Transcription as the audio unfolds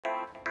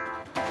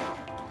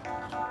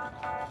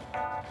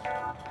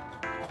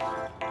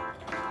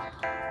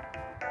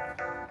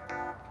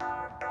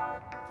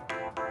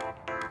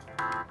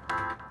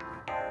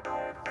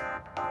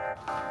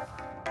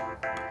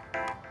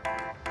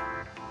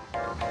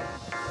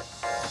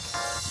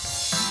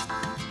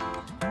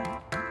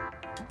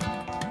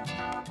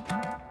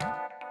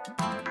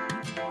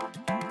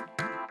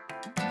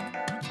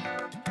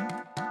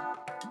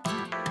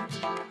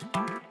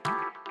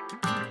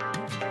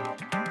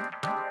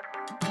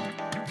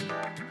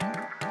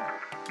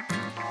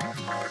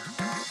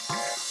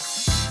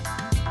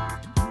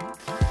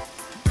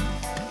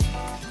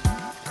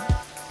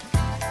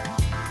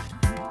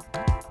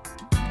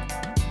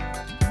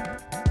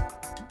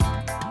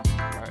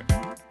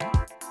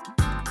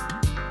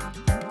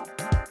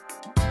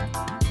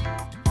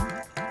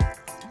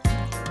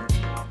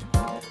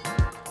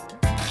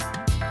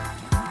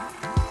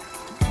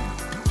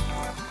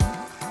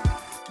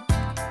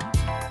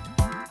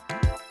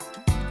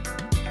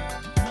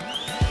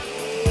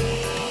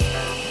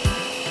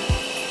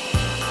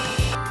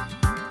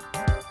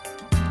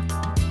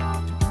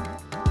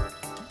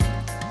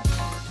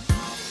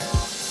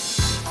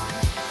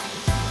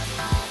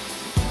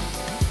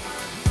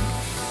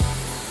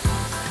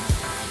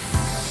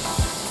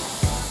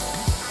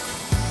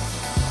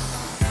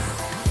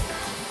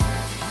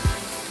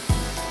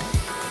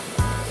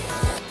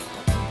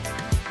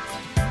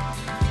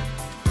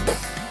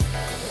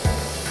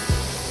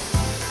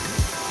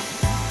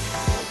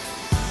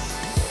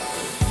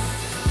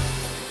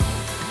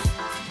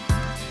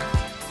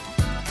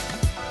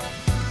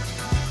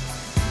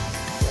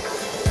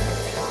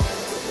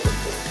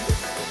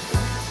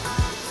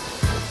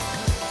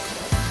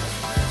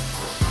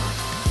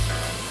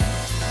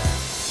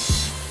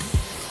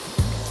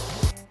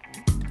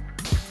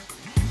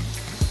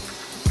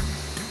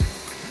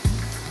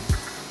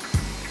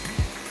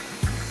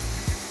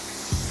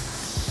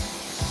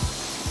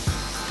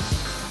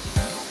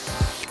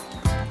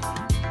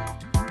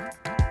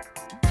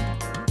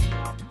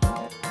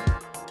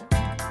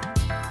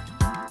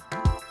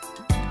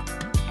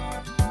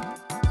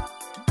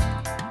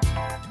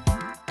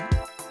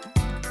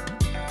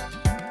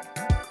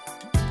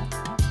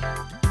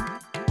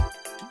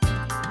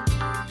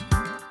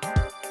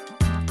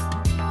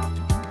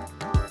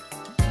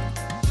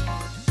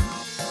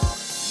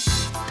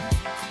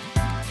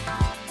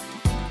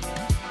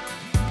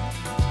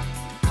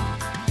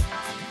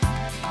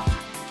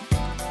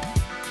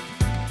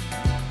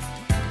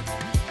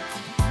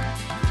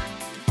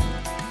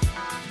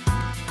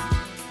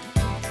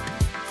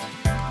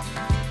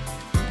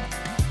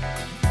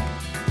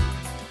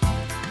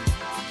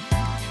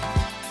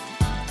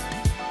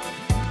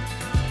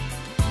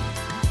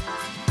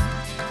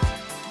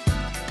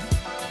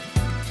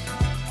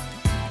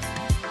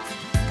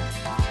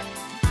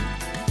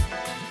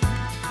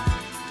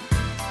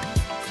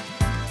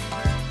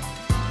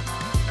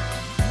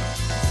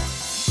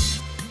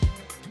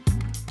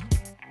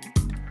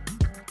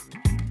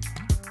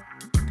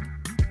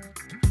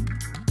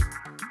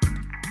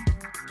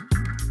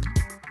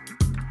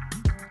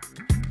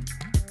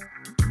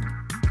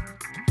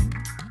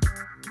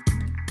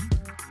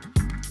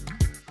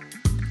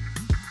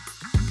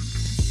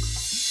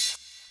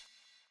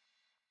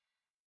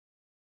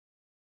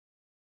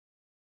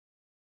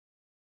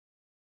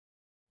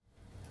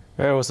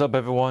Hey, what's up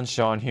everyone?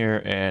 Sean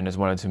here, and just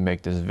wanted to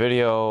make this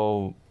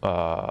video.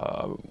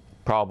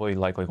 Probably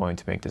likely going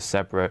to make this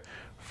separate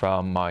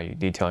from my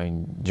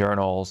detailing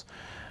journals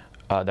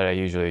that I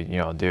usually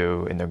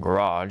do in the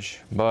garage.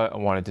 But I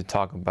wanted to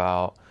talk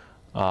about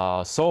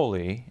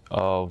solely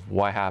of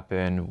what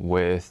happened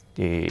with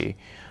the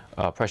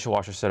pressure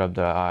washer setup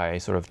that I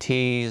sort of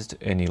teased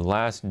in the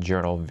last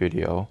journal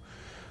video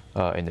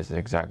in this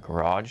exact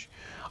garage.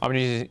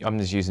 I'm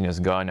just using this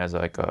gun as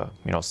like a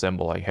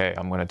symbol, like, hey,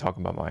 I'm going to talk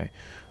about my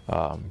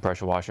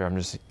pressure washer. I'm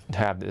just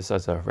have this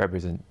as a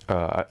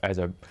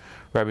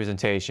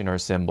representation or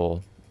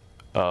symbol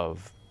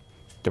of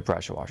the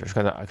pressure washers,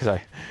 because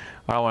I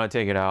don't want to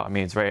take it out. I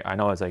mean, it's right. I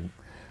know it's like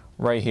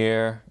right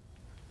here,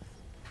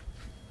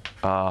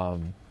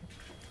 and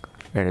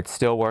it's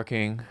still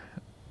working,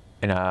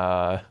 and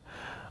I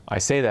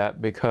say that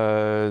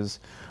because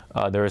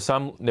there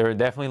are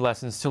definitely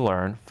lessons to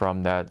learn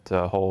from that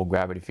whole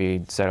gravity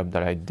feed setup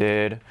that I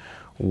did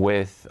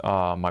with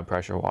my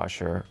pressure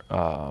washer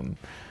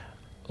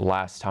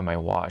last time I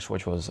washed,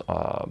 which was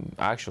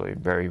actually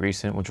very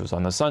recent, which was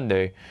on the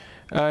Sunday.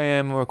 I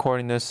am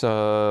recording this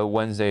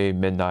Wednesday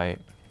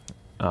midnight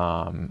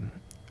at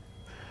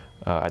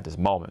this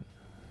moment.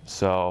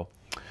 So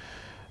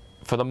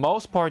for the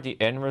most part, the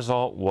end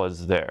result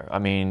was there. I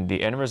mean,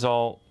 the end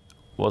result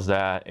was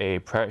that a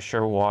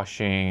pressure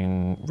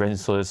washing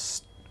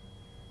rinseless,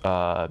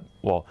 a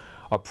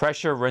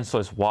pressure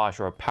rinseless wash,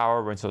 or a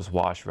power rinseless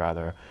wash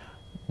rather,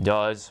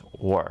 does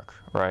work,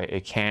 right?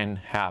 It can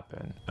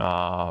happen.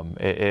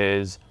 It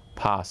is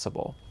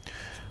possible.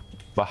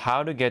 But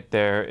how to get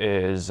there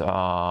is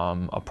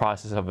a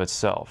process of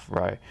itself,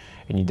 right?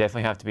 And you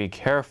definitely have to be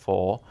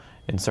careful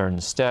in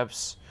certain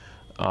steps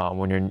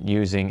when you're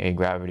using a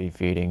gravity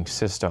feeding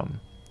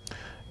system.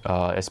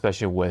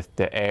 Especially with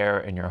the air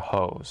in your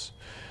hose.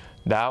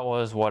 That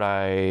was what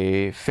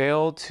I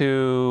failed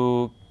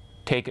to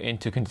take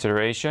into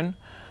consideration.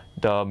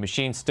 The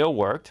machine still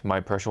worked, my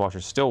pressure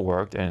washer still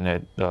worked, and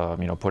it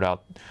put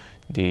out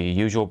the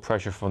usual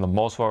pressure for the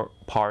most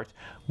part,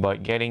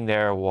 but getting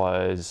there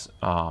was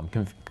a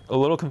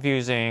little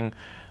confusing,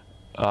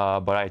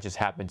 but I just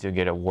happened to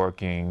get it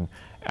working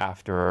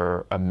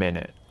after a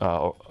minute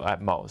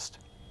at most.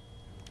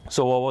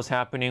 So what was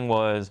happening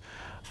was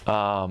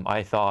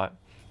I thought,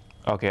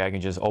 okay, I can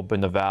just open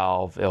the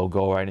valve, it'll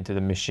go right into the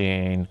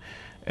machine,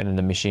 and then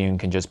the machine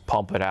can just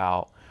pump it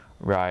out,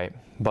 right?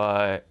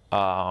 But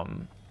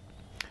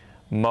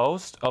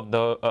most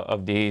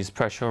of these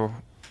pressure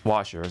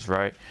washers,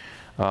 right,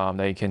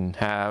 that you can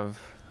have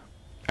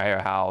at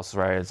your house,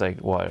 right, it's like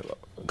what,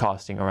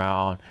 costing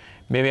around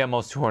maybe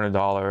almost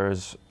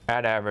 $200,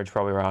 at average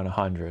probably around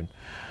 $100,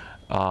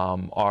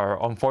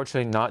 are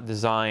unfortunately not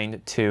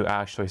designed to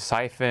actually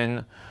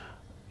siphon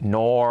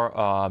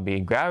nor be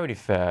gravity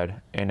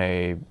fed in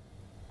a,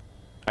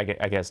 I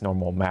guess,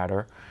 normal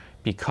manner,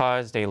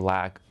 because they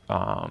lack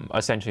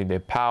essentially the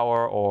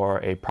power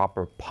or a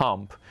proper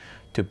pump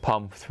to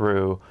pump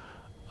through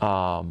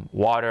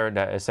water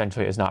that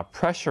essentially is not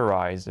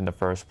pressurized in the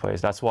first place.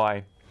 That's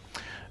why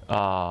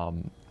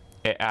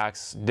it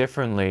acts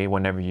differently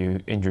whenever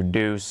you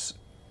introduce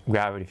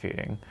gravity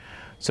feeding.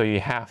 So you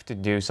have to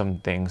do some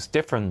things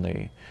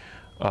differently.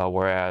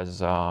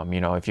 Whereas,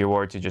 if you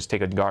were to just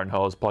take a garden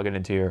hose, plug it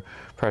into your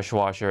pressure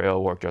washer,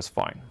 it'll work just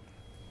fine.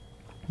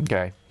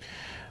 Okay.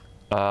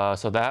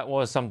 So that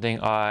was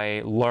something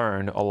I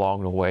learned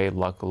along the way,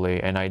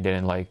 luckily, and I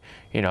didn't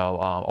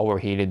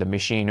overheated the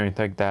machine or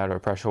anything like that, or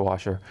pressure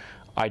washer.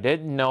 I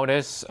did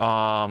notice it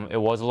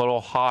was a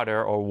little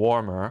hotter or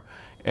warmer,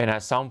 and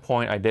at some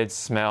point I did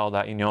smell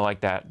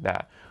that,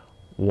 that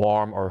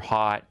warm or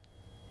hot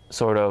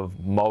sort of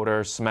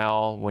motor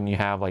smell. When you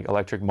have like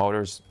electric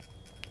motors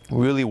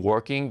really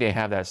working, they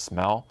have that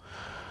smell.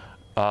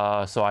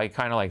 So I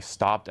kind of like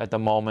stopped at the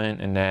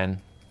moment and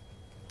then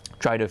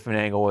tried to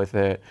finagle with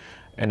it,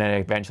 and then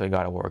eventually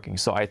got it working.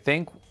 So I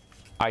think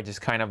I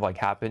just kind of like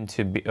happened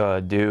to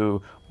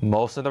do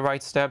most of the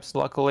right steps,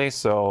 luckily.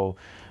 So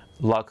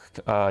luck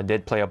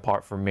did play a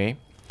part for me.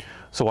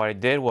 So what I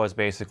did was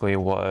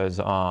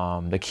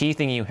the key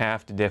thing you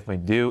have to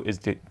definitely do is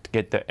to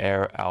get the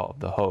air out of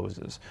the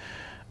hoses.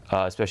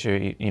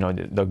 Especially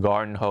the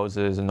garden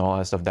hoses and all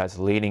that stuff that's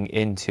leading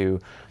into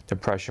the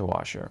pressure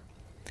washer.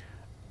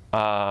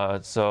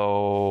 And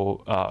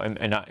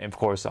of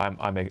course,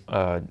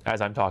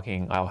 as I'm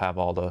talking, I'll have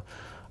all the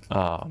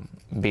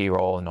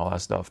B-roll and all that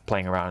stuff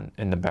playing around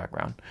in the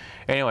background.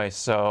 Anyway,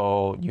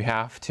 so you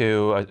have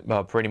to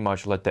pretty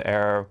much let the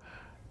air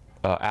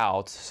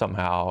out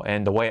somehow,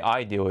 and the way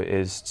I do it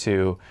is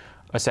to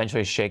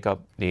essentially shake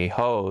up the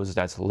hose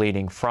that's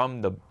leading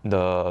from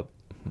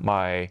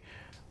my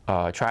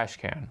trash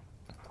can,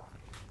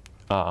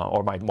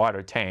 or my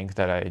water tank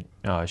that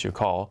I should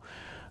call,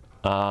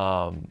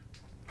 and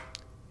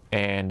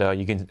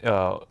you can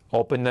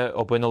open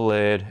the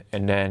lid,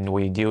 and then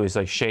what you do is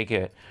like shake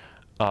it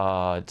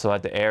so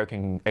that the air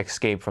can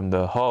escape from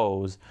the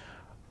hose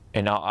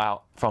and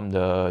out from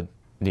the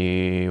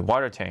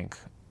water tank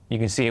You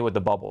can see it with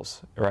the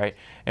bubbles, right?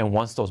 And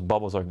once those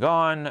bubbles are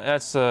gone,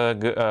 that's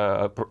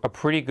a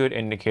pretty good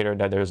indicator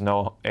that there's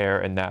no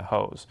air in that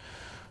hose.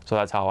 So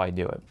that's how I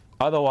do it.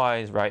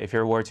 Otherwise, right, if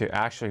you were to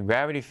actually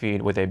gravity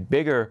feed with a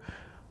bigger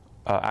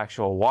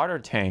actual water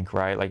tank,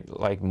 right,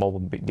 like mobile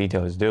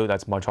detailers do,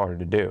 that's much harder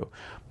to do.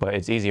 But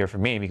it's easier for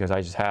me because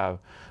I just have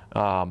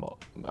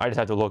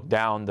to look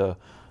down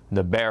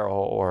the barrel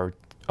or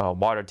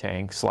water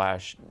tank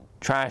slash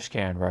trash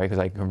can, right? Because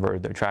I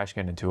converted the trash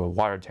can into a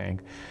water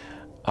tank.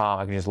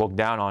 I can just look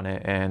down on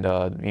it, and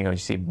you know, you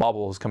see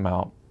bubbles come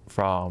out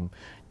from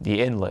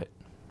the inlet.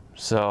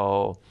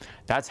 So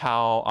that's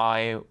how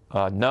I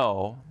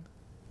knew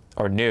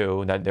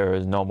that there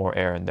is no more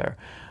air in there.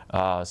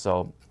 That's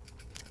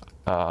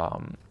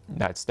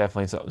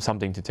definitely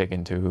something to take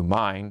into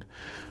mind,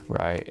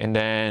 right? And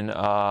then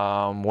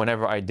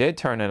whenever I did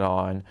turn it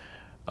on,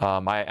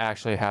 I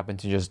actually happened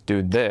to just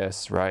do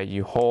this, right?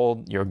 You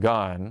hold your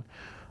gun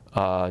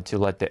to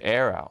let the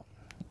air out.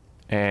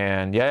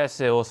 And yes,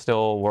 it will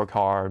still work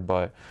hard,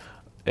 but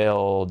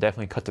it'll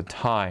definitely cut the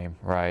time,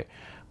 right?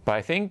 But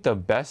I think the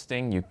best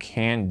thing you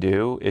can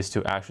do is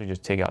to actually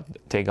just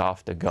take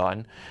off the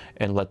gun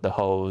and let the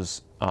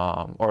hose,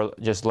 or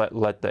just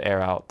let the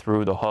air out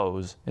through the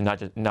hose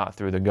and not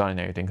through the gun and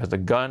everything, because the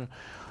gun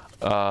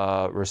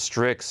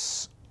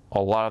restricts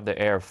a lot of the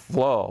air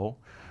flow,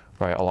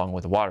 right, along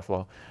with the water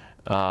flow,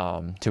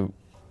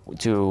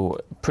 to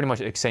pretty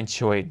much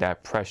accentuate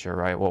that pressure,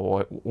 right?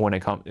 When it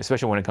comes,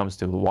 especially when it comes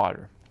to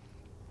water,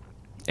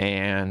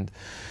 and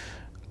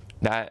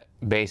that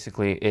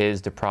basically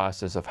is the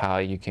process of how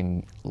you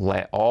can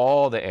let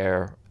all the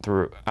air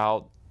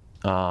throughout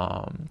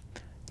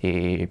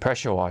the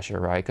pressure washer,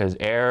 right? Because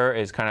air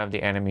is kind of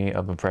the enemy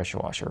of a pressure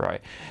washer,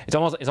 right? It's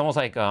almost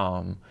like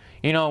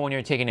you know, when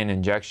you're taking an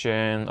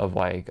injection of,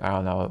 like, I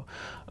don't know,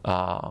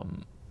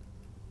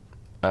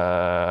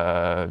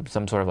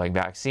 some sort of like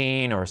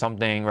vaccine or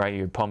something, right?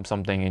 You pump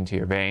something into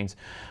your veins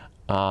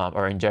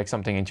or inject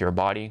something into your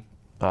body.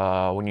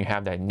 When you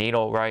have that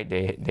needle, right,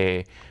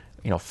 they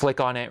you know, flick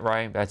on it,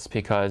 right? That's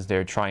because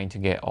they're trying to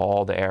get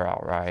all the air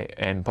out, right?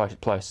 And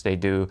plus they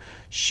do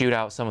shoot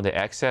out some of the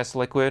excess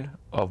liquid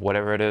of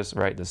whatever it is,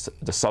 right?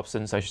 The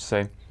substance, I should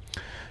say.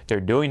 They're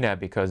doing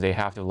that because they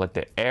have to let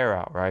the air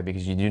out, right?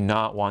 Because you do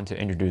not want to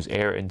introduce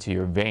air into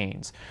your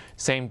veins.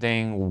 Same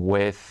thing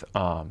with,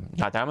 not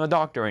that I'm a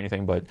doctor or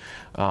anything, but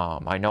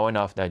I know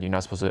enough that you're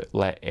not supposed to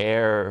let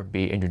air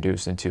be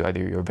introduced into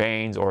either your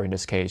veins or, in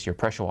this case, your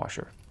pressure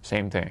washer.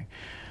 Same thing.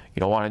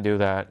 You don't want to do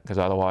that, because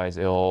otherwise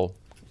it'll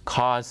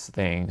cause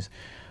things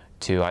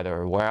to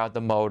either wear out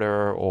the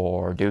motor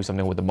or do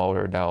something with the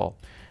motor that'll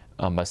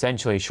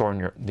essentially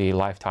shorten the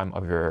lifetime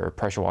of your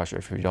pressure washer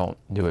if you don't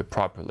do it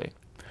properly.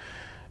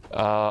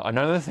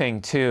 Another thing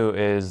too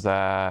is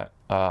that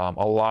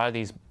a lot of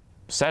these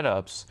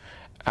setups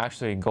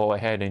actually go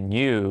ahead and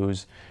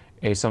use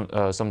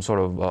some sort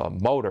of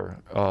motor,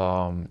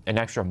 an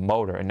extra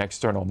motor, an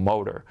external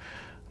motor.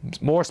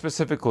 More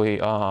specifically,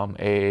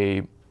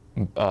 a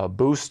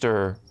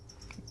booster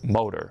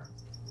motor,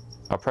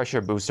 a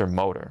pressure booster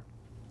motor,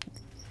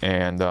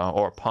 and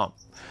or pump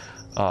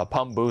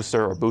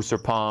booster, or booster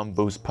pump,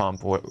 boost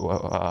pump,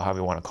 however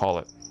you want to call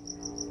it,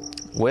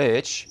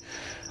 which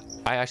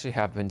I actually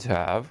happen to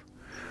have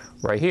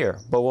right here,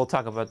 but we'll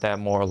talk about that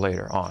more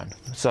later on.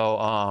 So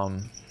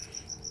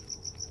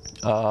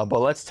but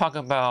let's talk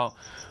about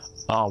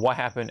what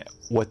happened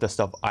with the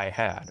stuff I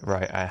had,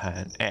 right,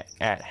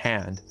 at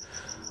hand.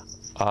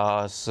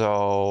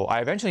 So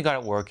I eventually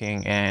got it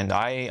working, and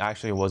I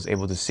actually was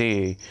able to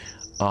see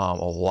a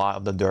lot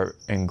of the dirt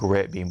and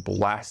grit being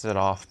blasted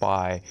off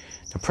by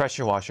the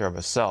pressure washer of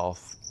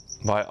itself.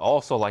 But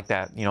also like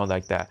that, you know,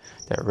 like that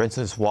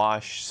rinseless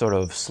wash sort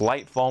of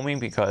slight foaming,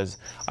 because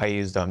I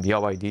used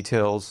DIY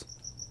Details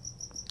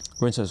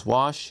rinseless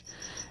wash,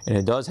 and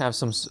it does have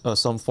some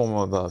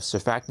form of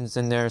surfactants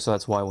in there, so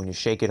that's why when you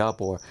shake it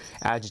up or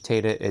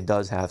agitate it, it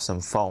does have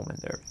some foam in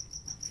there.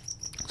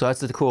 So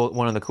that's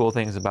one of the cool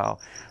things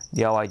about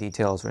DIY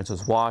Details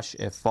rinseless wash.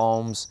 It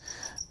foams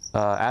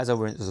as a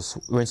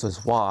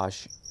rinseless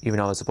wash, even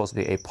though it's supposed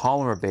to be a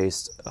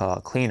polymer-based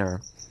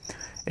cleaner.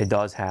 It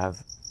does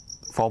have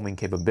foaming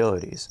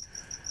capabilities.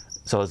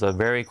 So it's a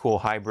very cool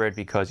hybrid,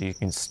 because you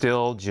can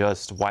still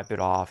just wipe it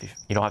off.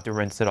 You don't have to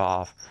rinse it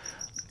off,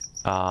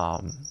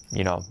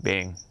 you know,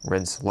 being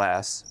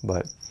rinseless,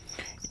 but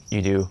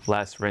you do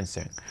less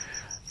rinsing.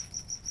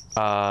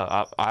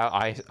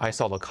 I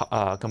saw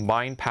the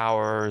combined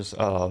powers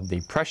of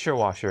the pressure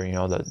washer, you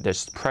know,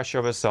 this pressure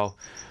of itself,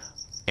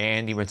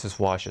 and the rinseless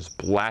wash is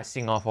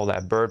blasting off all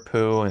that bird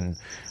poo and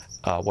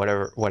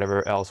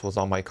whatever else was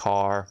on my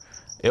car.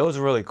 It was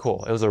really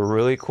cool. It was a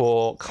really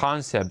cool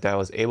concept that I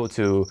was able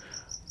to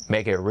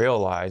make it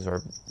realize,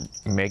 or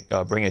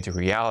bring it to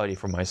reality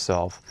for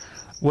myself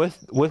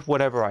with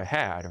whatever I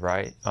had,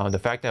 right? The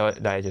fact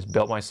that I just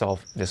built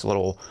myself this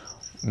little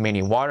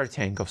mini water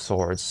tank of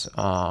sorts,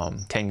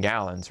 10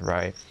 gallons,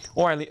 right?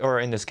 Or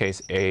in this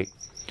case, 8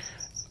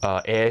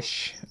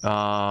 ish.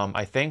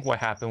 I think what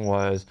happened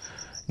was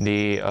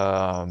the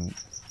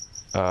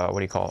what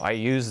do you call it? I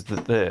used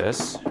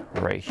this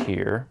right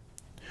here,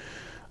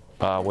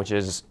 which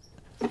is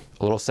a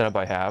little setup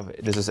I have.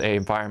 This is a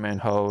fireman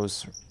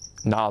hose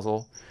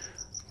nozzle,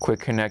 quick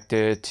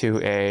connected to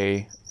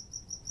a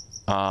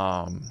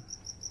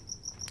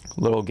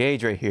little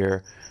gauge right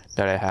here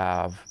that I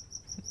have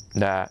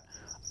that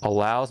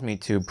allows me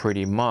to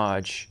pretty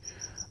much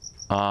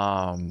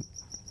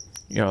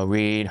you know,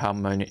 read how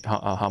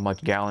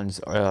much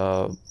gallons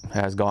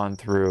has gone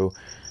through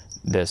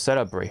the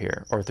setup right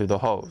here, or through the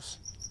hose.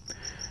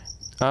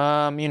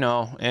 You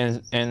know,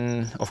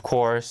 and of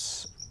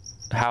course,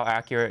 how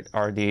accurate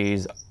are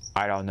these?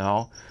 I don't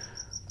know.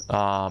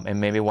 And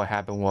maybe what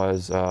happened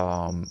was,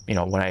 you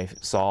know, when I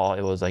saw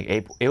it was like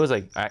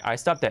I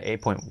stopped at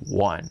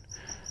 8.1.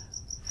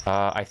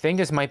 I think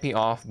this might be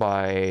off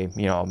by,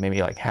 you know,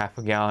 maybe like half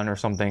a gallon or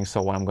something.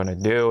 So what I'm going to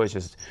do is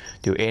just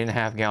do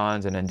 8.5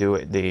 gallons and then do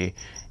it the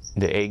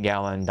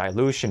 8-gallon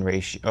dilution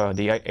ratio,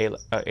 the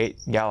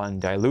 8-gallon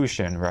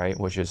dilution, right,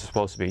 which is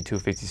supposed to be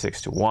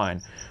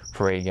 256:1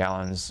 for 8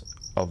 gallons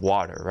of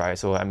water, right?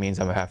 So that means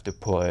I'm gonna have to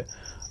put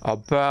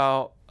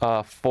about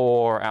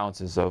 4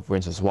 ounces of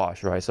rinseless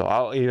wash, right? So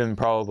I'll even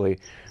probably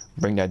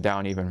bring that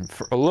down even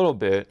for a little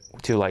bit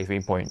to like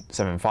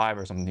 3.75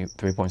 or something,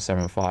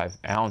 3.75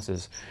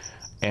 ounces.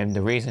 And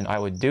the reason I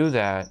would do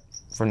that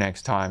for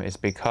next time is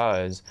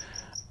because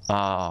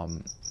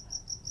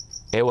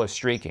it was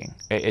streaking.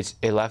 It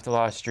left a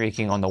lot of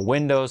streaking on the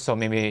windows, so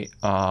maybe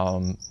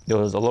there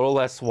was a little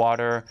less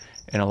water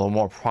and a little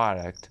more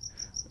product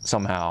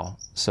somehow.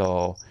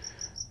 So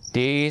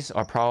these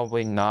are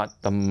probably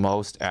not the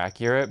most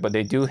accurate, but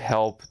they do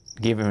help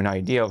give you an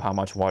idea of how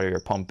much water you're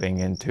pumping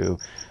into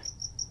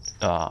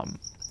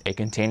a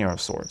container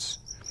of sorts,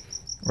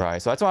 right?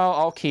 So that's why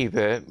I'll keep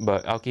it,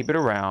 but I'll keep it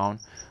around,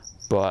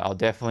 but I'll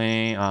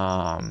definitely,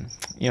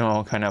 you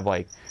know, kind of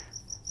like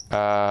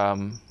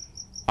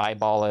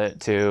eyeball it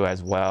too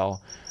as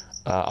well.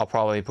 I'll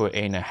probably put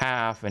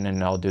 8.5, and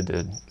then I'll do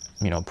the,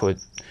 you know, put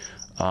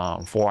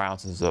 4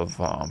 ounces of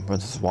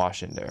rinseless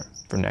wash in there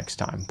for next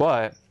time.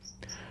 But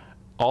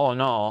all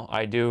in all,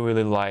 I do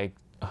really like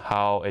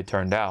how it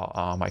turned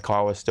out. My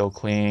car was still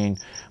clean,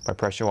 my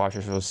pressure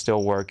washers was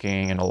still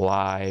working and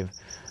alive,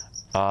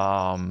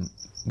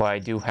 but I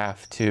do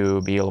have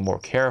to be a little more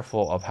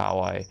careful of how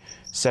I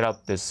set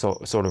up this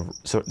sort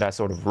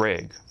of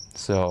rig.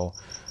 So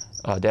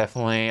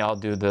definitely I'll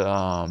do the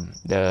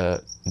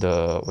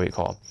what do you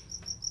call it?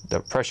 The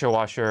pressure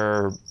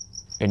washer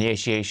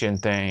initiation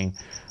thing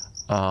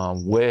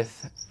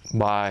with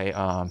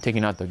by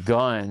taking out the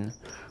gun,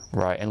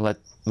 right, and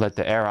let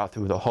the air out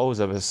through the hose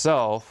of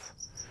itself,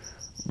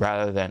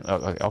 rather than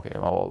okay,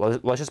 well,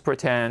 let's just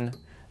pretend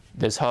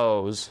this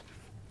hose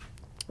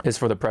is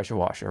for the pressure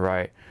washer,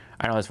 right?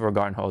 I know it's for a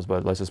garden hose,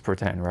 but let's just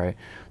pretend, right?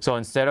 So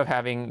instead of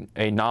having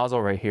a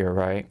nozzle right here,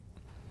 right,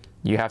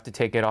 you have to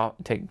take it off,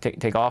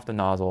 take off the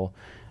nozzle,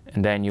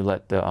 and then you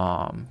let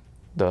the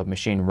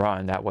machine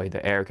run. That way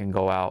the air can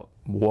go out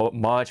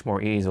much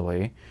more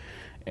easily,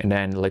 and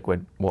then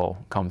liquid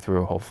will come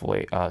through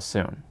hopefully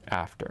soon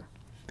after.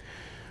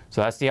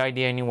 So that's the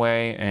idea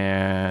anyway,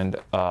 and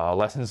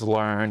lessons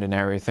learned and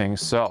everything.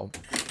 So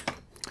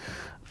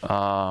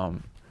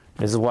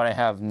this is what I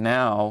have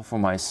now for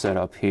my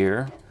setup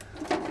here.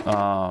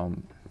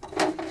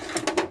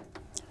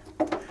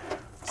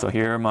 So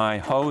here are my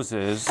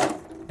hoses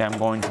that I'm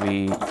going to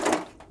be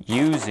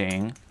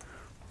using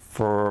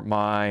for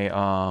my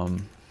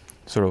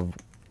sort of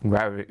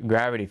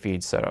gravity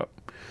feed setup.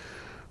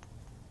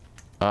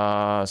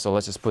 So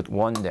let's just put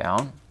one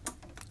down.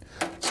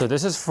 So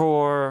this is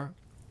for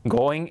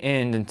going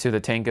into the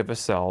tank of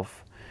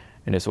itself,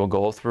 and this will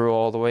go through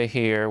all the way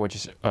here, which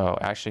is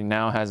actually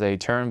now has a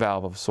turn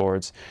valve of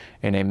sorts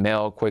and a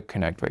male quick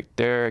connect right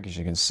there, as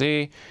you can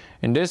see.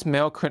 And this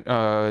male quick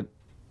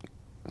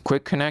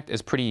connect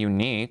is pretty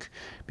unique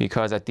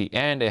because at the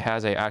end it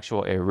has a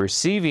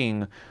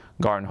receiving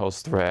garden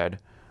hose thread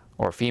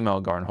or female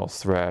garden hose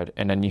thread,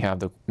 and then you have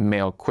the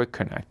male quick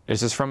connect.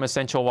 This is from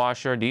Essential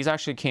Washer. These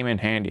actually came in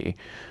handy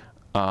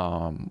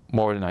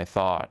more than I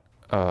thought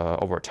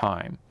over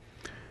time.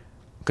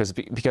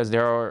 Because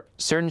there are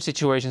certain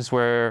situations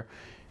where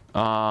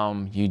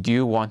you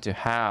do want to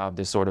have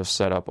this sort of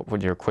setup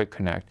with your quick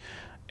connect,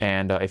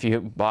 and if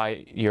you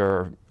buy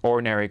your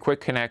ordinary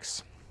quick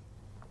connects,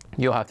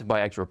 you'll have to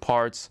buy extra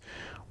parts,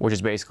 which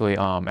is basically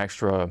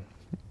extra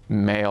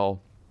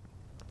male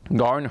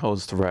garden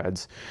hose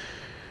threads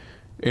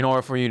in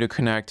order for you to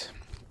connect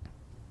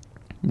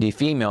the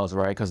females,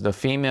 right? Because the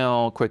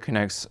female quick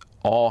connects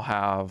all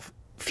have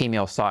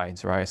female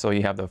sides, right? So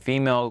you have the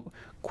female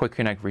quick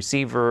connect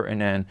receiver, and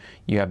then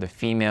you have the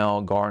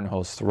female garden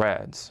hose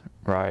threads,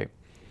 right?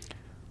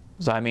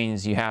 So that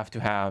means you have to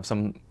have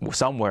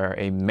somewhere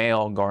a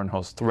male garden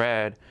hose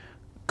thread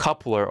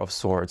coupler of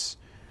sorts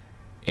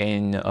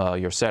in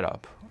your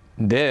setup.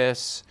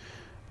 This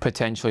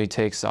potentially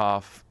takes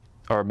off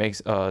or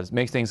makes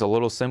things a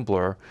little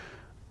simpler.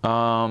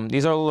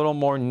 These are a little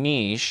more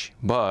niche,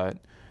 but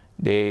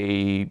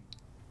they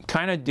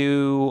kind of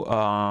do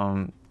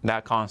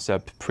that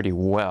concept pretty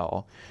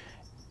well.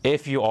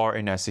 if you are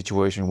in that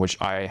situation,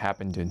 which I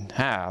happen to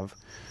have,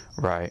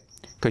 right?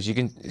 Because you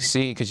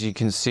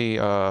can see,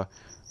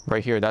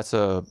 right here, that's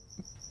a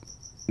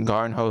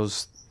garden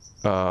hose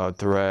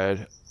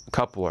thread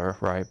coupler,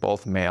 right?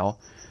 Both male.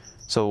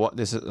 So what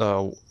this is,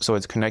 so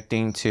it's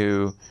connecting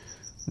to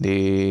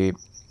the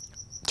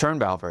turn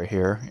valve right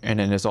here, and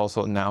then it's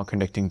also now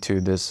connecting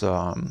to this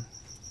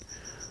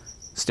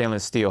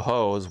stainless steel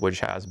hose, which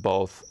has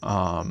both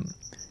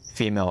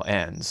female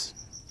ends.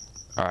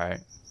 All right,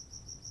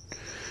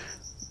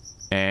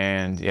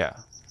 and yeah,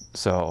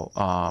 so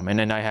and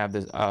then I have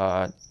this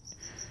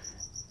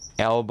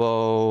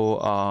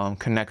elbow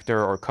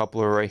connector or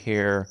coupler right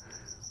here,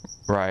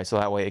 right? So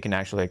that way it can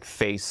actually like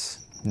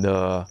face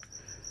the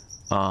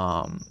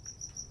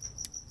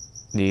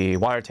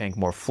water tank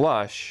more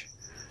flush,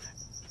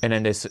 and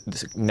then this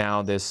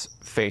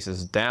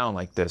faces down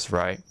like this,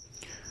 right?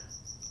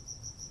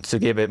 To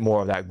give it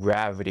more of that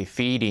gravity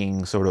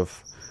feeding sort of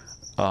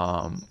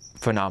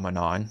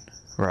phenomenon,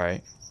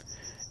 right?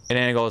 And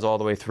then it goes all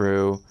the way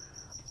through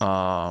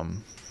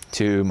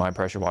to my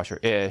pressure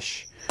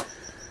washer-ish.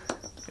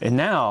 And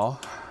now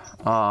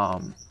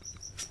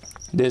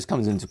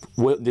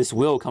this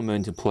will come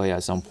into play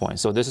at some point.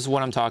 So this is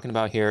what I'm talking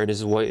about here. This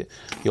is what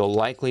you're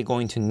likely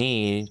going to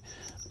need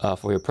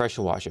for your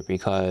pressure washer,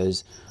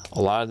 because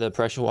a lot of the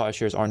pressure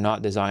washers are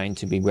not designed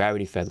to be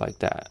gravity fed like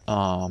that,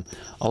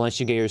 unless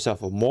you get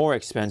yourself a more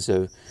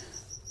expensive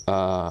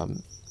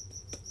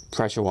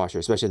pressure washer,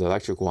 especially the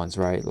electric ones,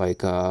 right? Like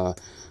the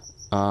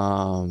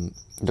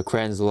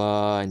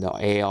Rinseless and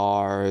the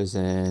ARs,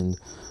 and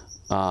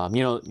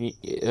you know,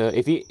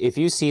 if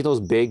you see those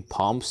big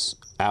pumps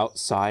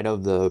outside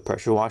of the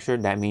pressure washer,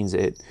 that means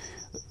it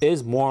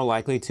is more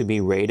likely to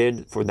be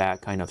rated for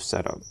that kind of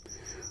setup.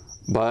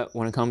 But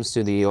when it comes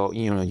to the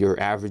your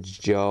average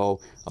Joe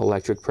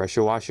electric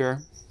pressure washer,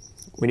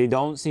 when you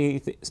don't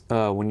see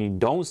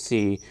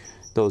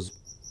those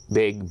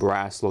big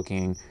brass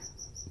looking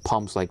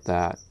pumps like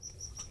that,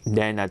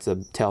 then that's a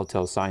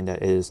telltale sign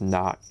that it is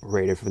not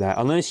rated for that.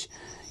 Unless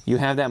you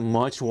have that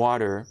much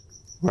water,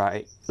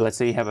 right? Let's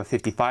say you have a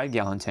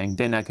 55-gallon tank,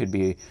 then that could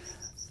be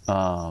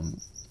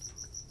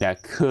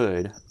that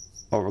could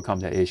overcome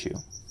that issue.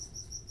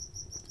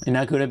 And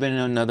that could have been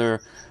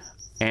another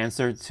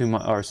answer to my,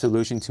 or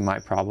solution to my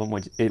problem,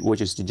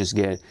 which is to just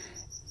get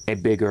a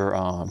bigger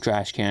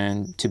trash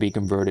can to be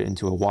converted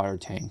into a water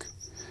tank,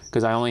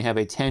 because I only have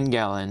a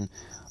 10-gallon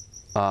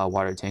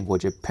water tank,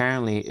 which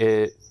apparently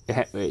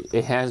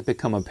it has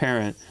become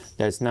apparent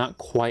that it's not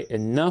quite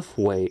enough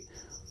weight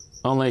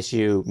unless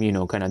you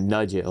kind of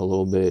nudge it a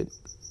little bit,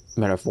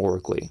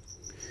 metaphorically.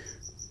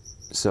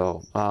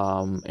 So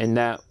and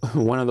that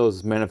one of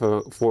those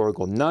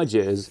metaphorical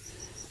nudges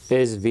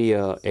is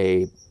via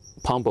a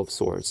pump of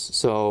sorts.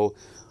 So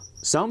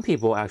some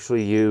people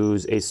actually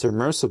use a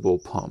submersible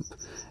pump,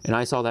 and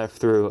I saw that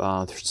through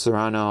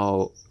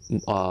Serrano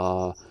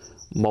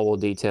mobile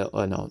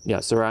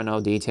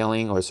Serrano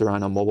detailing, or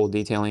Serrano mobile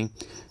detailing.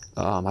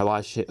 I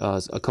watched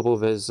a couple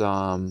of his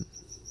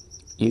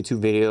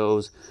YouTube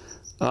videos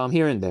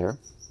here and there,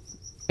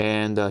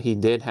 and he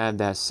did have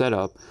that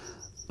setup,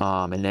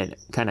 and that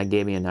kind of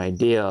gave me an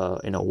idea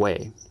in a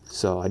way.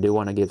 So I do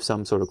want to give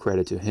some sort of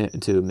credit to him,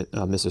 to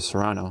Mr.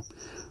 Serrano,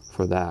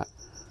 for that.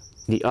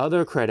 The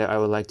other credit I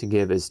would like to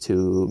give is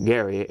to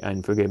Gary,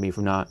 and forgive me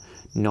for not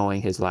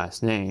knowing his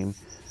last name,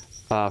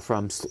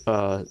 from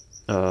Slick.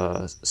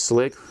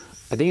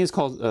 I think it's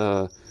called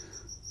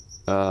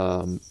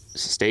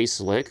Stay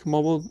Slick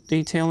Mobile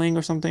Detailing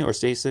or something, or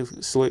Stay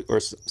Slick, or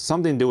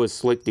something to do with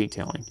slick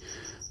detailing.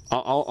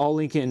 I'll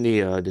link it in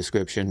the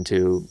description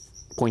to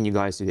point you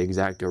guys to the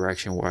exact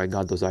direction where I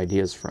got those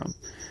ideas from.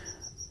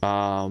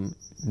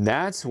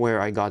 That's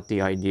where I got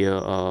the idea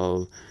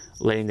of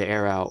letting the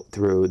air out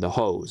through the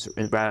hose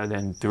rather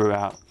than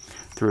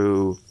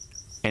through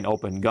an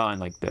open gun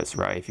like this,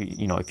 right?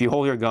 If you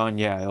hold your gun,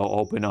 yeah, it'll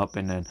open up,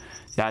 and then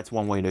that's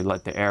one way to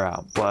let the air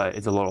out, but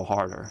it's a little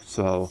harder.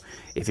 So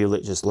if you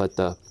just let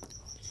the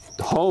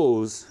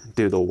hose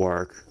do the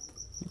work,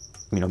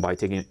 by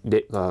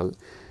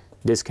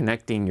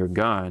disconnecting your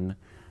gun,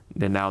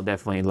 then that'll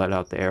definitely let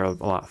out the air a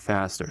lot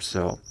faster.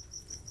 So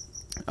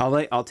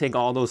I'll take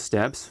all those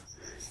steps,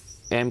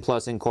 and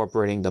plus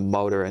incorporating the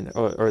motor and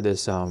or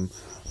this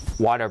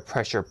water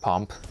pressure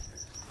pump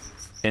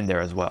in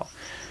there as well.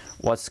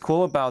 What's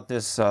cool about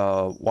this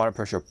water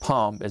pressure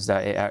pump is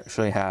that it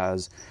actually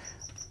has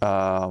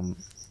a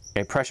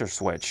pressure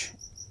switch.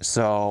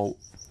 So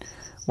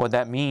what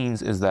that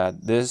means is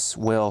that this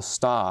will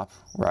stop,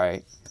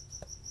 right,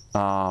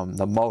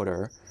 the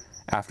motor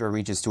after it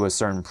reaches to a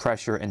certain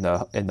pressure in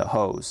the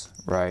hose,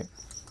 right?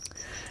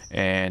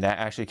 And that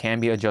actually can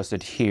be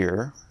adjusted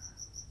here.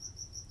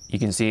 You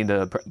can see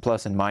the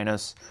plus and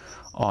minus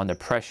on the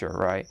pressure,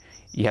 right?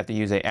 You have to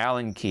use an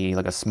Allen key,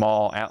 like a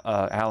small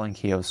Allen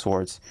key of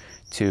sorts,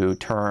 to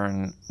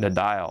turn the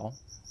dial,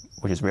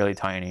 which is really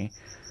tiny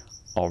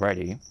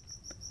already,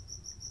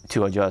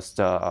 to adjust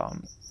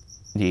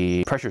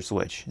the pressure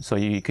switch. So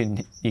you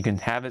can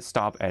have it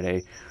stop at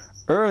a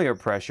earlier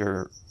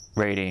pressure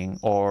rating,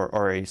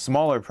 or a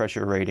smaller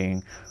pressure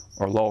rating,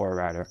 or lower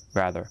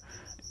rather,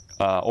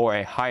 or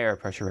a higher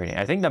pressure rating.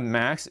 I think the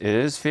max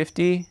is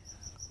 50,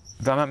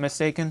 if I'm not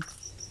mistaken.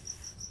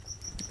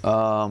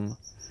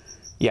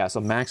 Yeah,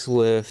 so max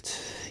lift,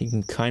 you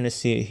can kind of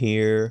see it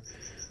here.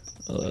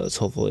 Let's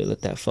hopefully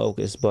let that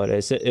focus, but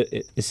it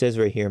says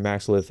right here,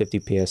 max lift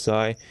 50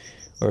 psi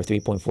or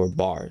 3.4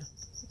 bar.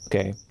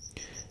 Okay,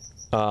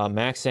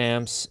 max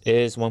amps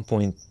is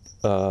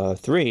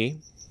 1.3,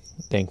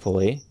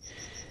 thankfully,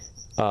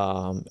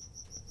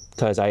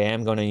 because I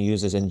am going to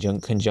use this in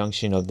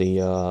conjunction of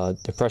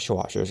the pressure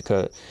washers,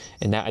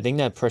 and I think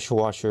that pressure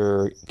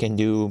washer can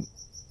do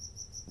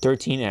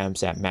 13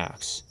 amps at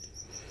max.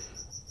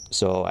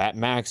 So at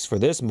max for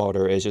this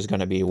motor is just going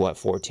to be what,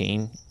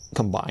 14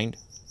 combined,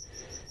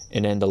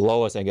 and then the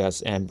lowest, I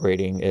guess, amp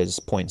rating is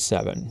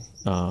 0.7.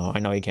 I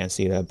know you can't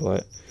see that,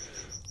 but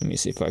let me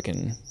see if I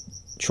can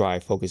try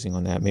focusing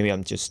on that. Maybe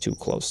I'm just too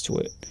close to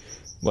it.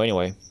 But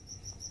anyway,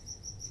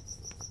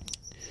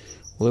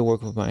 will it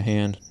work with my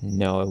hand?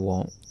 No, it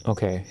won't.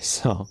 Okay,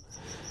 so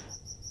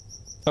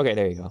okay,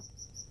 there you go.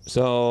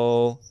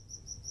 So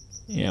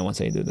yeah,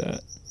 once I do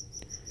that,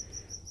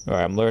 all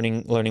right, I'm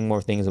learning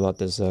more things about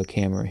this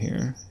camera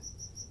here.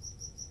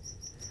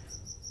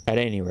 At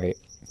any rate,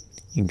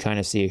 you can kind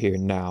of see it here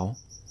now.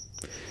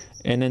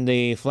 And then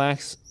the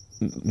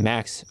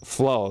max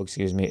flow,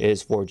 excuse me,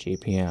 is 4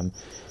 GPM,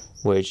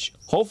 which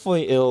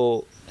hopefully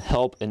it'll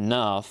help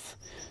enough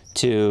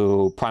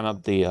to prime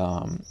up the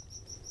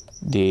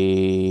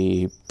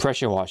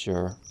pressure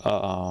washer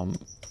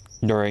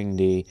during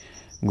the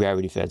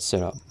gravity fed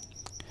setup.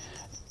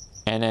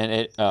 And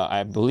then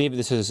I believe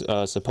this is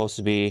supposed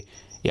to be,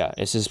 yeah,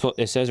 it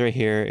says right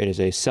here, it is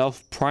a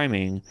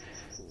self-priming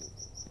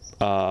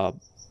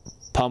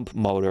pump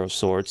motor of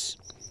sorts.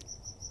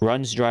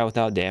 Runs dry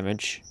without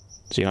damage,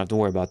 so you don't have to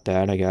worry about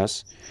that, I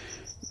guess.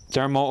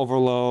 Thermal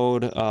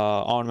overload,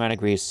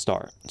 automatic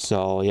restart.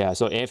 So yeah,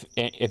 so at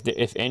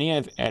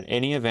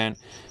any event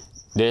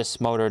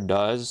this motor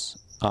does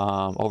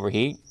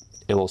overheat,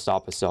 it will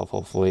stop itself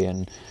hopefully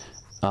and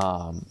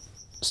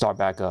start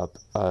back up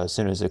as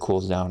soon as it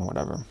cools down or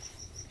whatever.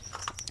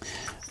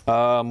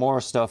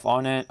 More stuff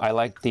on it. I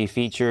like the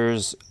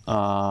features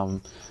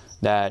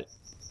that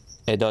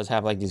it does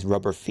have like these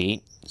rubber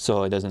feet,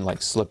 so it doesn't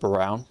like slip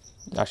around.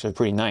 Actually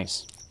pretty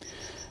nice.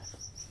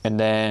 And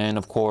then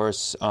of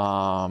course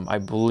I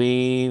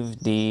believe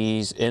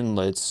these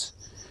inlets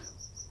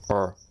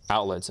or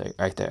outlets,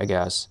 I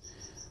guess,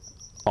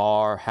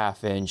 are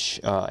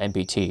 1/2-inch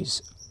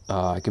MPTs.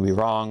 I could be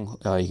wrong.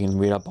 You can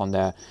read up on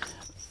that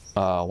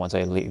once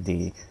I leave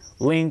the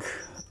link,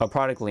 a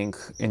product link,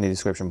 in the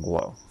description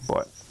below.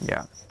 But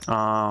yeah,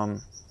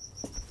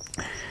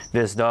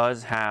 this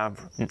does have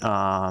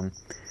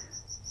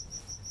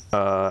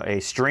a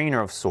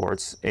strainer of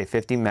sorts, a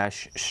 50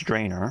 mesh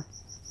strainer.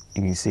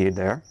 You can see it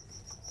there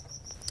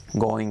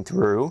going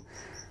through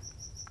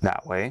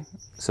that way,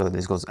 so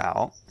this goes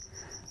out.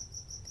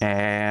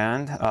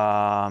 And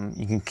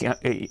you can,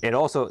 it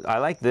also, I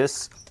like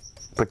this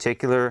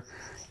particular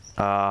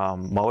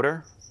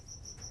motor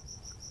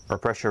or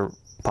pressure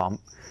pump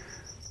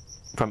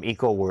from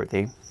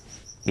EcoWorthy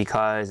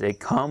because it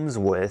comes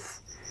with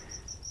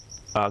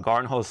a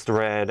garden hose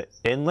thread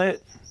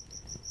inlet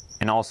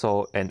and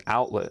also an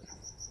outlet.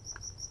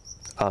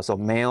 So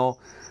male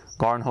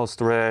garden hose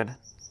thread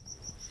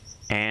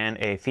and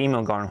a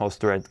female garden hose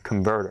thread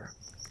converter.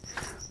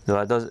 So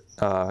that does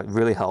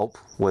really help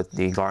with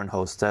the garden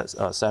hose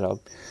setup.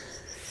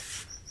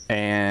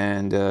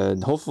 And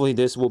hopefully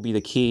this will be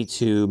the key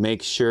to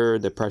make sure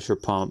the pressure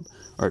pump,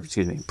 or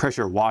excuse me,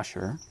 pressure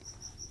washer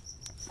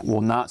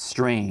will not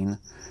strain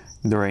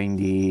during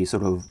the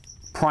sort of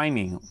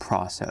priming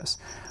process.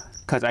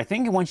 Because I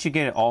think once you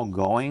get it all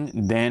going,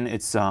 then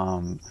it's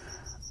a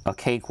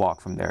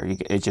cakewalk from there.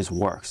 It just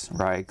works,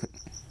 right?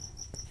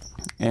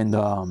 And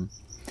then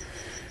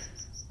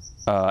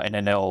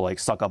it'll like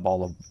suck up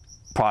all the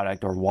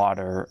product or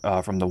water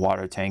from the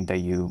water tank that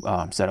you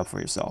set up for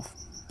yourself.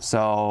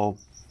 So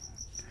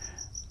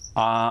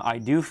I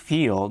do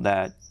feel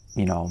that,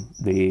 you know,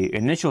 the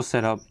initial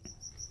setup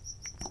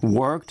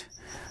worked,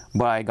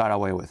 but I got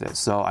away with it.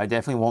 So I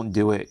definitely won't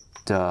do it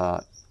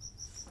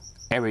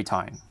every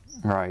time,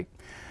 right?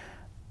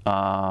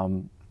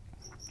 And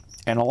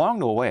along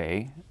the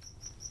way,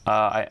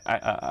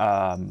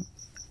 an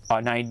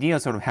idea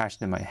sort of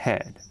hatched in my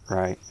head,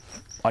 right?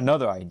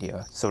 Another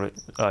idea, sort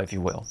of, if you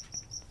will.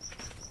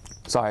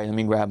 Sorry, let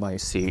me grab my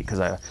seat because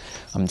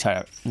I'm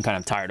kind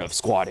of tired of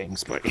squatting,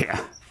 but yeah.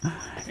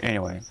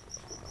 Anyway.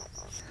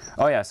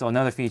 Oh yeah, so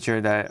another feature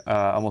that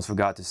I almost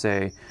forgot to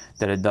say,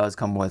 that it does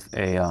come with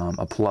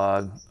a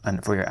plug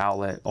and for your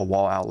outlet, a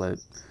wall outlet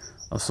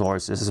of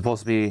sorts. This is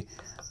supposed to be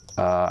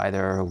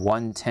either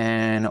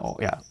 110, or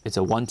yeah, it's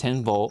a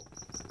 110 volt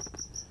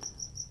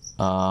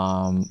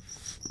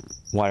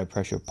water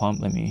pressure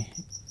pump. Let me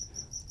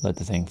let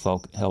the thing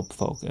help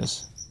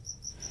focus.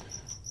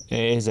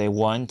 It is a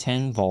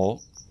 110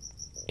 volt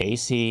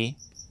AC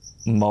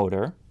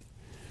motor,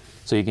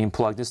 so you can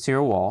plug this to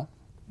your wall.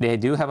 they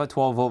do have a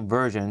 12-volt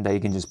version that you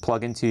can just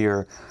plug into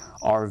your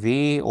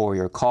RV or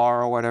your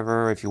car or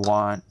whatever if you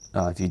want.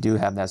 If you do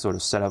have that sort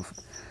of setup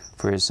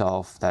for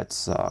yourself,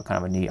 that's kind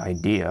of a neat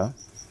idea.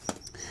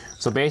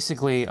 So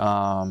basically,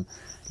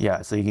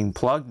 yeah, so you can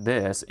plug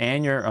this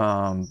and your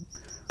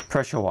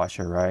pressure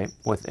washer, right,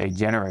 with a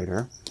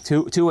generator,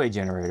 two-way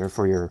generator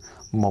for your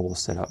mobile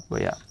setup.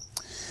 But yeah.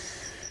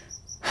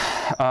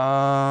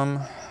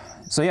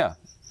 So yeah,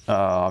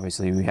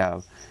 obviously we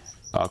have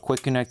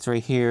quick connects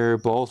right here,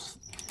 both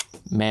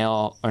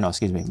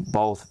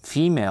both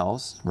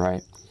females,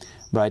 right?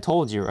 But I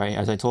told you, right,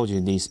 as I told you,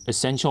 these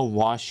essential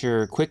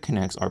washer quick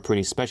connects are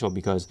pretty special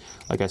because,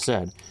 like I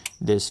said,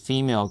 this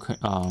female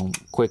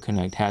quick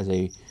connect has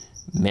a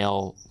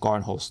male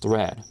garden hose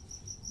thread.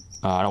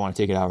 I don't want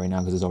to take it out right now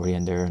because it's already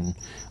in there and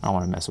I don't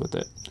want to mess with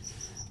it.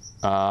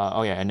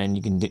 Oh yeah, and then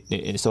you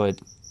can, so it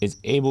is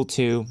able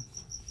to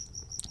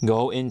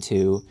go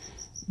into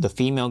the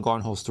female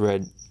garden hose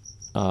thread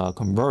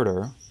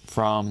converter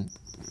from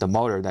the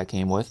motor that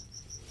came with,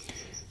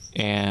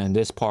 and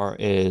this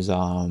part is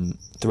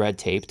thread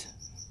taped,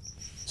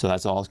 so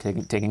that's all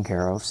taken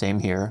care of. Same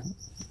here,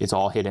 it's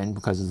all hidden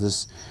because of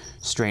this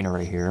strainer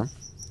right here.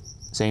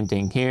 Same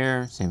thing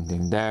here, same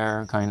thing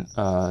there.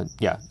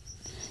 Yeah,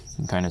 you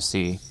can kind of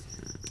see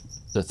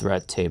the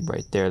thread tape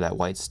right there, that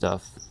white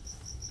stuff.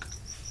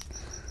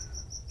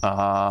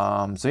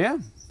 So yeah,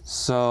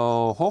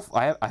 so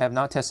I have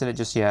not tested it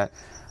just yet.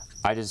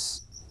 I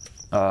just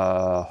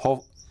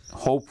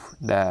hope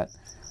that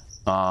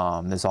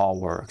this all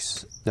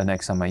works the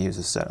next time I use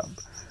this setup,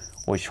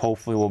 which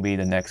hopefully will be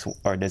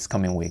this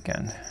coming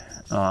weekend.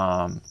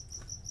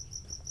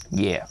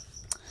 Yeah.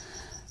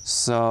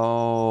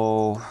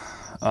 So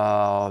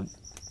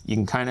you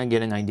can kind of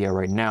get an idea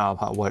right now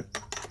of what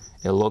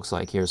it looks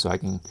like here. So I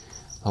can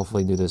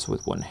hopefully do this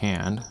with one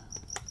hand.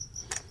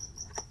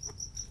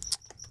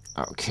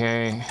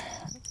 Okay.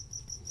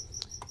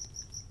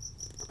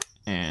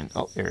 And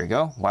oh, there we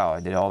go. Wow,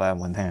 I did all that in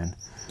one hand.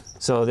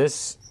 So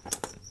this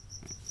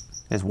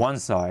is one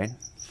side.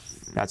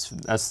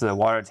 That's the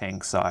water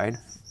tank side.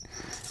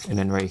 And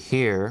then right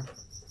here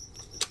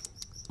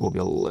will be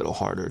a little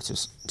harder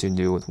to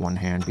do with one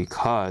hand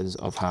because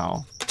of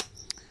how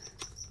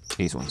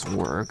these ones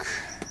work.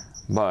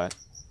 But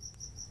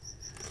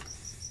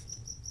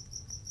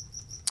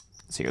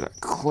let's hear that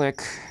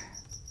click.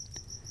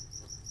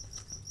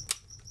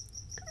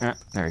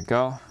 There we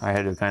go. I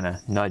had to kind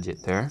of nudge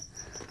it there.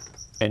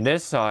 And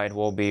this side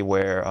will be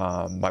where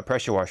my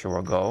pressure washer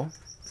will go.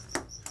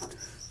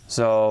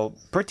 So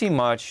pretty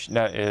much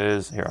that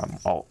is, here,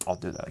 I'll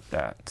do that like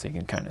that so you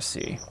can kind of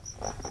see.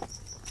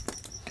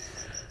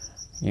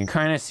 You can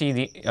kind of see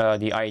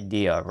the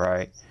idea,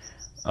 right?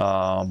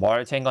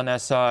 Water tank on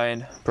that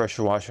side,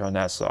 pressure washer on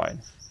that side.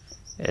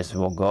 This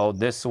will go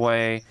this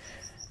way,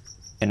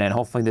 and then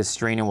hopefully this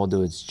strainer will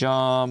do its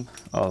job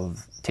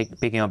of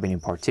picking up any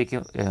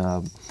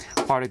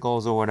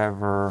particles or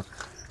whatever.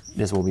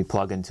 This will be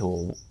plugged into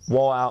a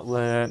wall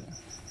outlet,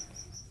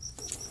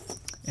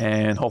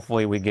 and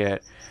hopefully we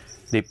get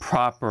the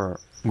proper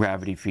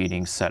gravity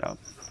feeding setup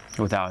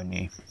without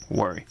any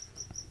worry.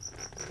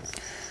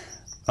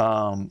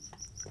 But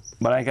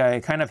like I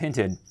kind of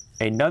hinted,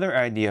 another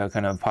idea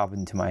kind of popped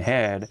into my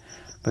head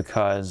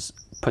because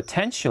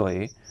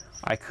potentially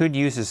I could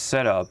use this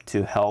setup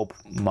to help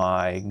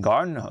my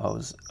garden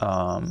hose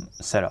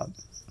setup,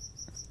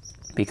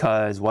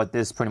 because what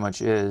this pretty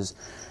much is,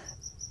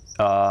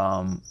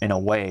 in a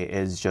way,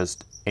 is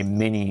just a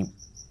mini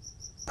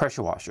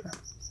pressure washer,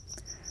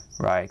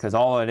 right? Because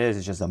all it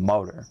is just a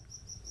motor,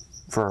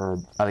 for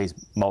at least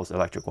most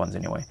electric ones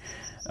anyway.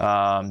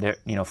 For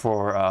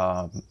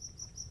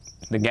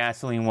the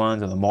gasoline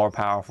ones or the more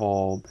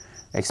powerful,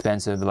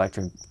 expensive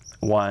electric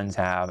ones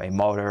have a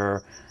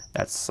motor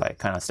that's like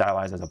kind of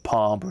stylized as a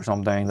pump or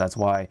something. That's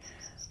why,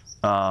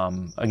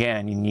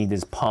 again, you need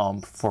this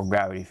pump for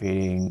gravity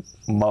feeding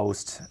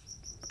most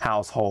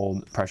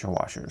household pressure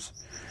washers.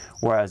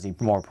 Whereas the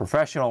more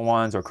professional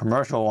ones or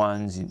commercial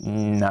ones,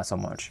 not so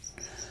much,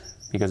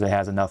 because it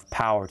has enough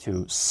power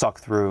to suck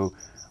through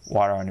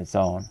water on its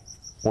own.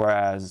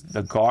 Whereas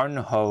the garden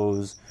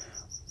hose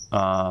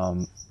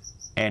and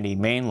the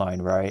main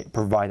line, right,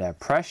 provide that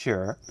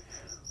pressure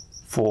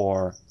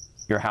for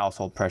your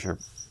household pressure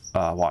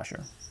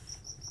washer.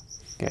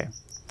 Okay,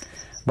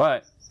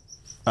 but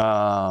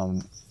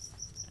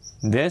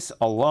this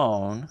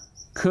alone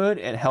could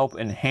help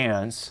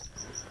enhance.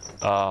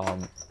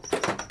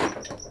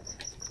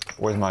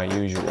 Where's my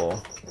usual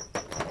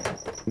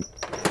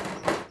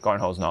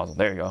garden hose nozzle?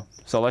 There you go.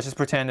 So let's just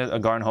pretend that a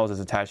garden hose is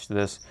attached to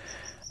this,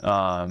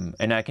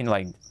 and I can,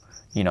 like,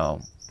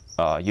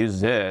 use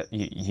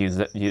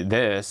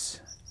this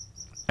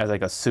as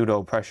like a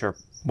pseudo pressure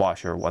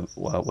washer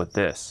with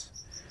this,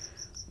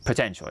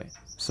 potentially.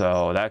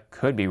 So that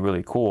could be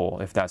really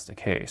cool if that's the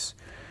case.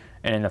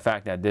 And the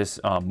fact that this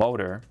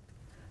motor,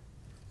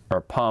 or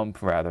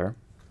pump rather,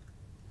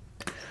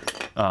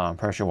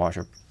 pressure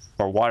washer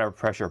or water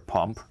pressure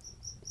pump,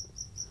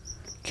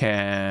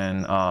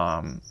 can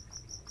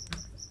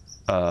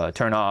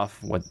turn off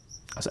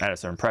at a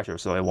certain pressure,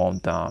 so it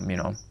won't, you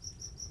know,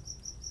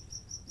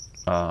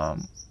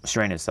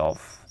 strain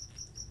itself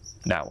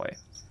that way.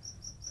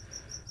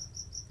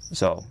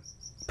 So,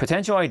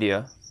 potential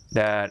idea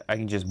that I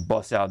can just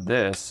bust out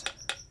this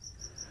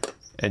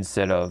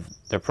instead of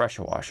the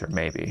pressure washer,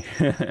 maybe,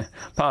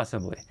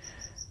 possibly.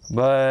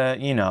 But,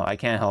 you know, I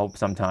can't help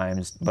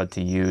sometimes but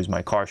to use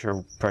my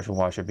Karcher pressure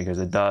washer because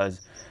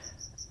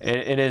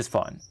it is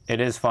fun. It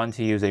is fun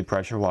to use a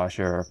pressure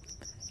washer.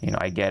 You know,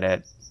 I get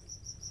it,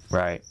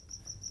 right?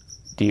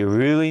 Do you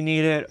really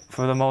need it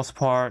for the most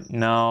part?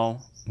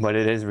 No, but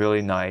it is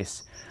really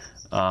nice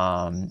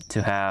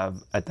to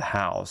have at the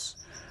house.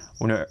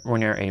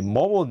 When you're a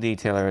mobile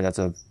detailer, that's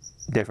a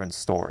different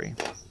story.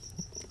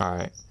 All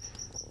right.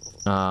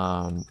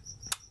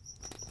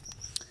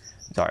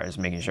 Sorry, just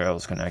making sure it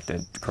was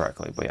connected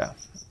correctly, but yeah.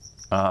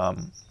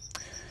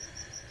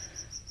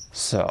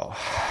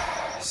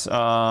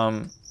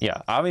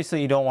 Yeah,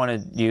 obviously you don't want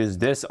to use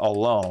this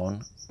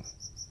alone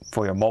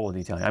for your mobile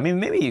detailing. I mean,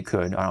 maybe you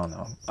could. I don't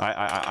know.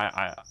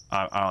 I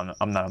don't know.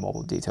 I'm not a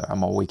mobile detailer.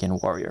 I'm a weekend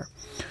warrior.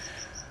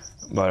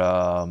 But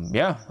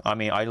yeah, I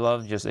mean, I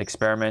love just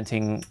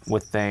experimenting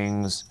with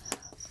things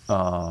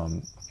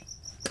and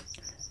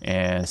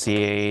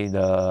see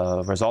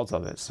the results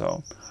of it.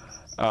 So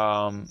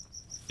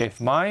if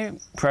my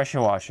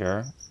pressure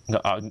washer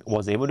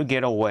was able to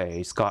get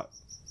away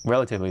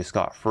relatively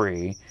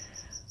scot-free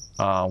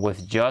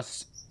with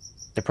just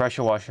the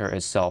pressure washer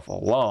itself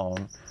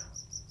alone,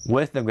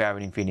 with the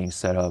gravity feeding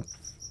setup,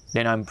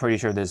 then I'm pretty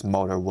sure this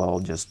motor will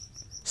just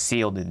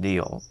seal the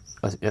deal,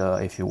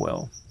 if you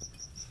will.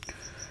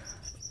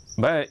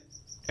 But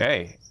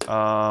hey,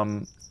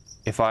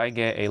 if I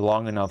get a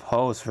long enough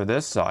hose for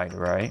this side,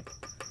 right,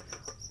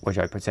 which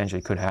I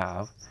potentially could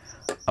have,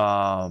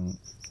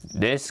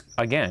 this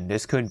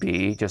could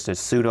be just a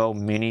pseudo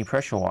mini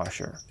pressure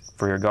washer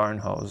for your garden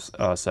hose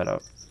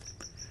setup,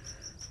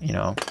 you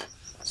know.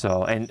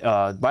 So, and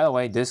by the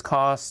way, this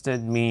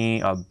costed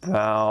me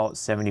about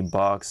 70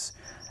 bucks,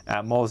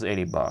 at most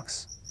 80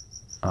 bucks.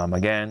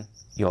 Again,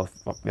 you'll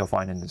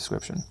find in the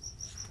description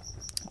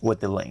with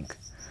the link.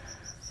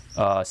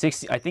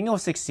 60, I think it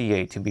was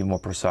 68 to be more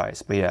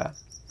precise, but yeah.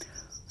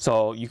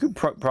 So you could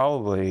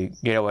probably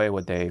get away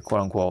with a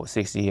quote-unquote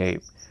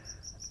 $68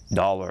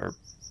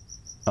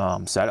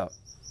 setup,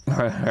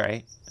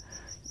 right?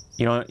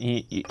 You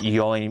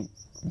only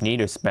need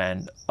to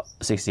spend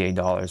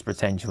 $68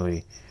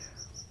 potentially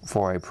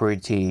for a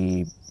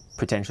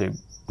potentially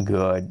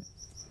good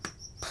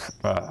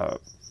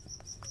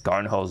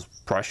garden hose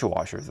pressure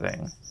washer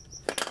thing,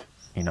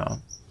 you know.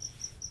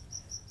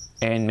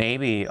 And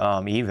maybe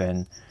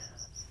even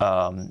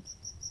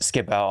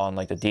skip out on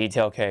like the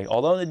detail keg,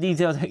 although the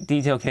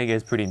detail keg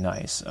is pretty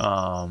nice.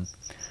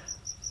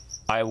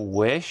 I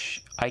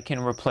wish I can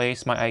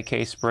replace my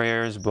IK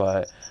sprayers,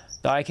 but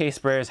the IK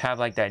sprayers have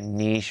like that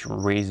niche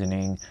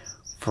reasoning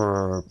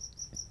to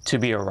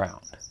be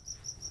around.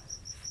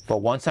 But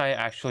once I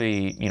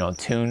actually, you know,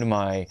 tuned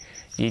my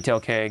detail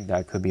keg,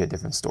 that could be a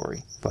different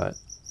story. But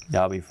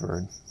that'll be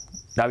for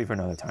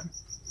another time.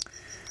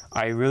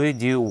 I really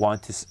do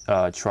want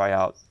to try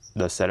out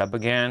the setup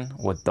again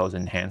with those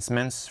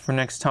enhancements for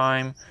next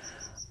time.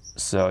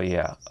 So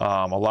yeah,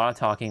 a lot of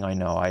talking. I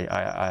know.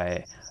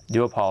 I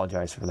do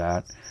apologize for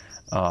that.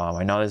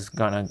 I know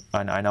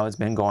it's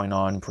been going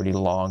on pretty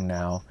long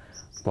now,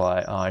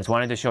 but I just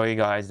wanted to show you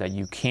guys that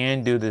you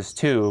can do this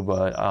too.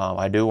 But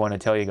I do want to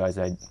tell you guys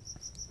that,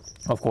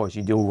 of course,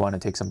 you do want to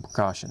take some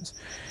precautions,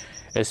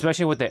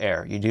 especially with the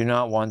air. You do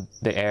not want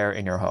the air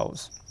in your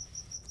hose.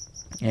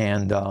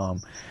 And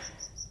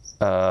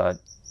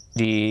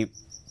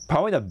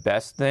probably the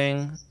best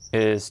thing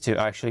is to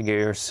actually get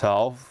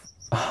yourself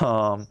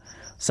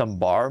some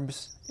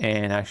barbs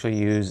and actually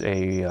use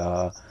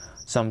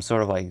some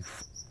sort of like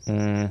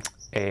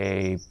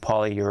a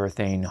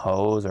polyurethane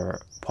hose,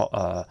 or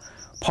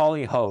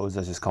poly hose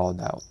as it's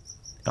called out,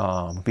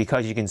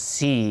 because you can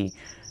see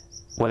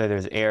whether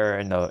there's air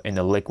in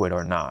the liquid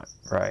or not,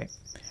 right?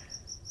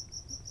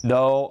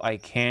 Though I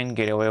can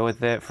get away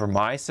with it for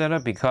my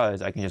setup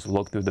because I can just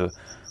look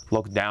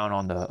down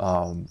on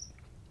the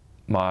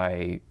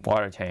my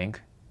water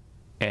tank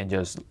and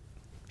just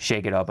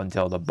shake it up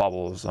until the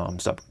bubbles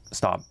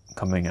stop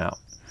coming out.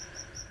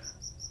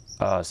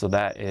 So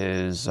that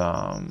is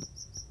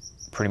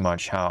pretty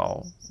much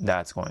how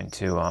that's going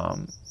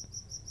to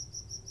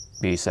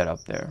be set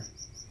up there.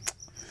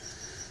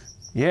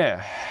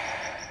 Yeah,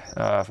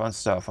 fun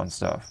stuff.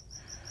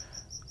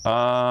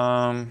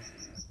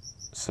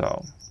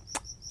 So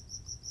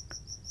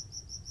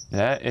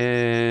that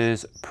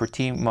is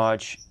pretty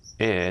much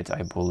it,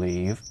 I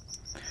believe.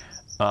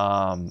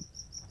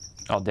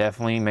 I'll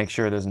definitely make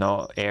sure there's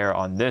no air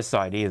on this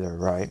side either,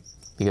 right?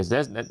 Because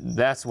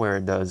that's where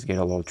it does get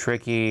a little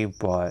tricky.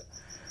 But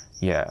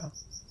yeah,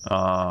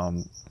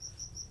 I'll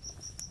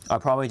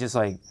probably just,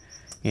 like,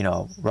 you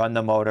know, run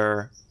the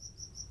motor.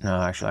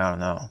 No, actually, I don't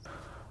know.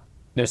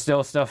 There's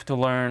still stuff to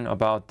learn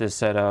about this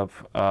setup,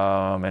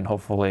 and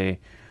hopefully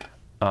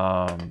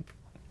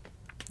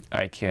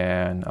I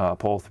can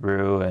pull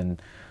through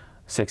and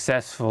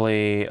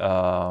successfully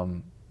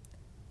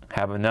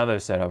have another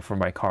setup for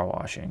my car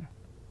washing.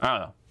 I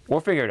don't know.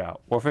 We'll figure it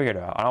out. We'll figure it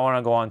out. I don't want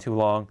to go on too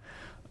long.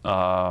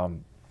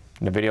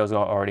 The video's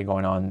already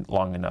going on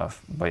long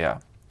enough, but yeah.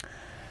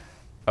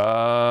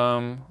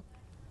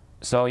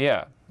 So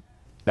yeah,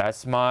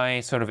 that's my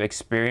sort of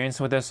experience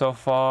with this so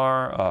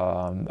far.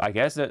 I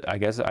guess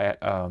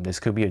this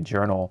could be a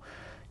journal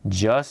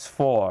just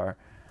for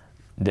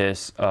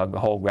this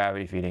whole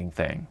gravity feeding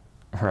thing,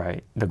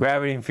 right? The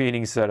gravity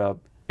feeding setup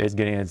is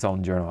getting its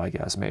own journal, I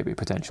guess, maybe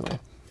potentially,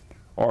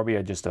 or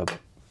be just a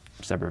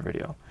separate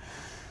video.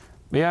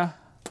 But yeah.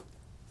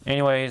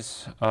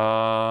 Anyways,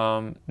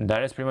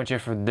 that is pretty much it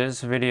for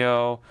this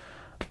video.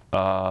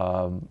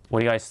 What do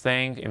you guys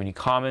think? If you have any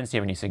comments, do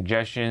you have any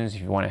suggestions?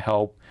 If you want to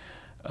help,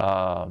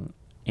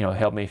 you know,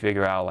 help me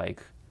figure out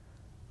like,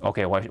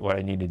 okay, what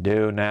I need to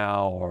do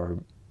now, or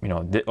you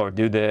know, or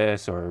do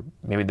this, or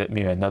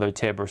maybe another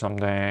tip or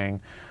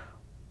something,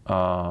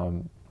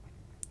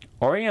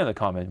 or any other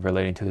comment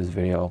relating to this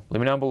video.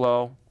 Leave me down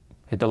below.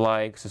 Hit the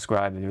like,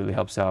 subscribe. It really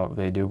helps out.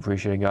 Really do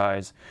appreciate it,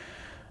 guys.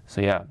 So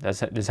yeah,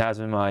 this has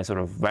been my sort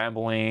of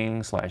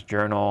rambling /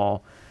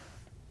 journal,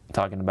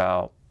 talking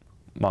about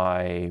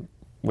my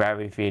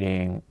gravity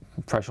feeding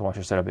pressure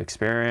washer setup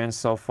experience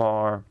so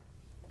far,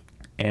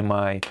 and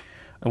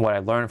what I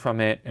learned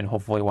from it, and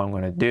hopefully what I'm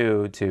going to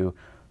do to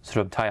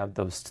sort of tie up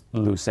those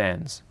loose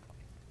ends.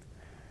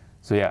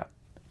 So yeah,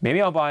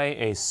 maybe I'll buy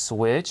a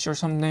switch or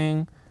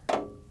something,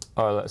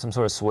 or some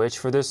sort of switch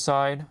for this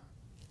side.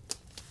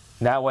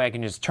 That way I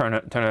can just turn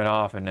it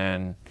off, and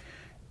then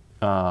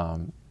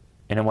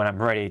when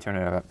I'm ready, turn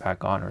it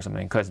back on or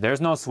something. Because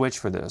there's no switch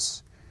for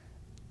this.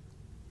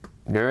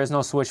 There is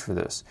no switch for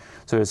this.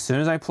 So as soon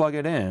as I plug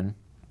it in,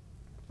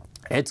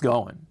 it's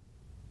going.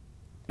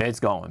 It's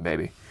going,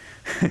 baby.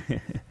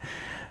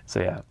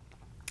 So yeah.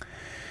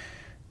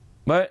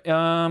 But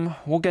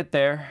we'll get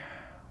there.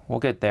 We'll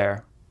get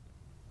there.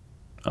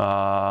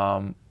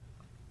 I'm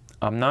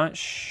not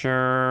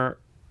sure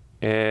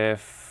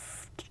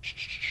if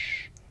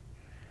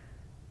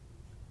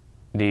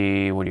what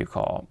do you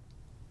call?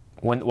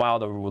 While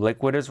the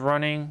liquid is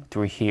running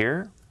through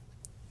here,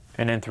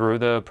 and then through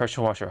the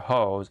pressure washer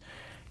hose,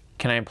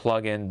 can I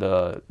plug in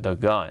the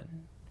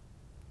gun,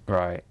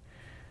 right?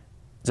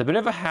 It's a bit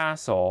of a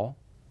hassle,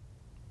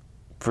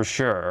 for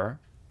sure,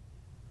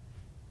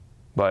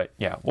 but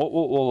yeah,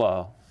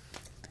 we'll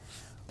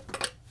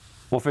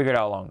figure it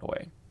out along the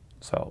way.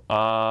 So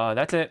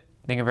that's it.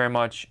 Thank you very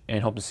much,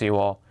 and hope to see you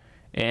all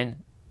in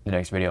the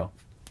next video.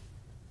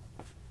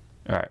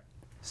 All right,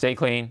 stay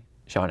clean.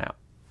 Sean out.